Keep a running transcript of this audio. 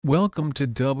Welcome to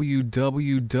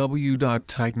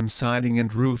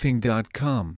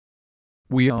www.titansidingandroofing.com.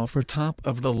 We offer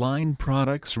top-of-the-line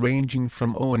products ranging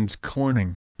from Owens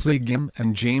Corning, Pligam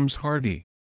and James Hardie.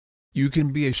 You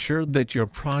can be assured that your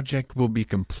project will be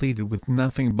completed with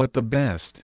nothing but the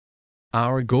best.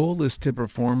 Our goal is to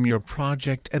perform your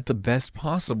project at the best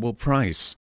possible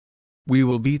price. We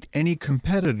will beat any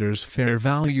competitor's fair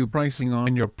value pricing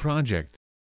on your project.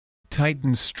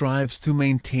 Titan strives to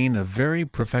maintain a very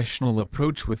professional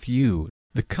approach with you,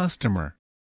 the customer.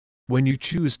 When you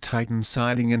choose Titan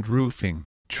Siding and Roofing,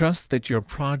 trust that your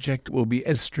project will be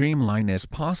as streamlined as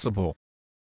possible.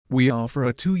 We offer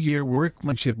a 2-year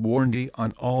workmanship warranty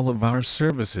on all of our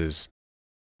services.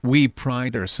 We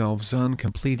pride ourselves on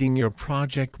completing your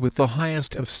project with the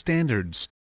highest of standards.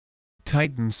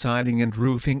 Titan Siding and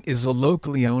Roofing is a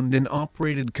locally owned and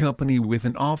operated company with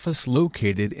an office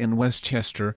located in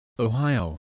Westchester,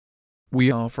 Ohio.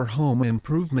 We offer home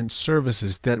improvement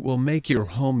services that will make your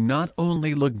home not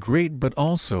only look great but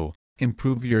also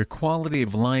improve your quality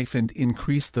of life and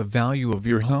increase the value of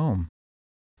your home.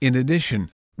 In addition,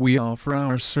 we offer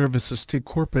our services to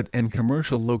corporate and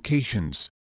commercial locations.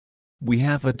 We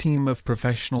have a team of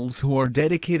professionals who are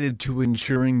dedicated to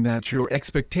ensuring that your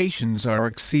expectations are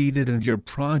exceeded and your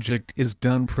project is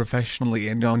done professionally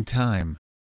and on time.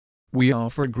 We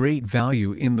offer great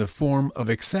value in the form of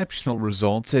exceptional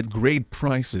results at great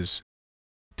prices.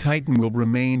 Titan will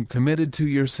remain committed to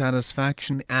your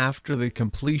satisfaction after the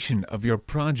completion of your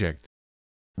project.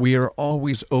 We are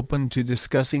always open to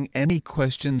discussing any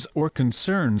questions or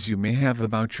concerns you may have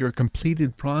about your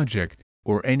completed project,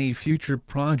 or any future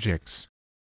projects.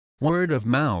 Word of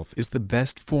mouth is the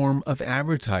best form of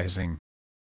advertising.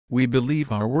 We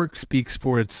believe our work speaks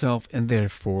for itself and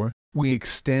therefore, we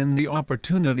extend the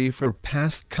opportunity for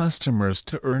past customers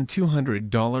to earn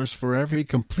 $200 for every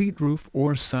complete roof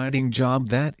or siding job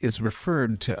that is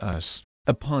referred to us,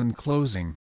 upon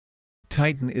closing.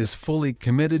 Titan is fully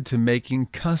committed to making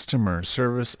customer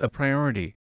service a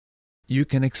priority. You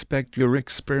can expect your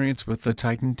experience with the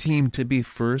Titan team to be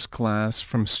first class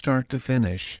from start to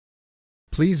finish.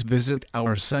 Please visit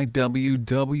our site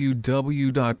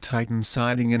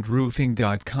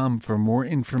www.titansidingandroofing.com for more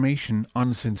information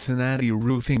on Cincinnati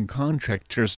Roofing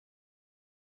Contractors.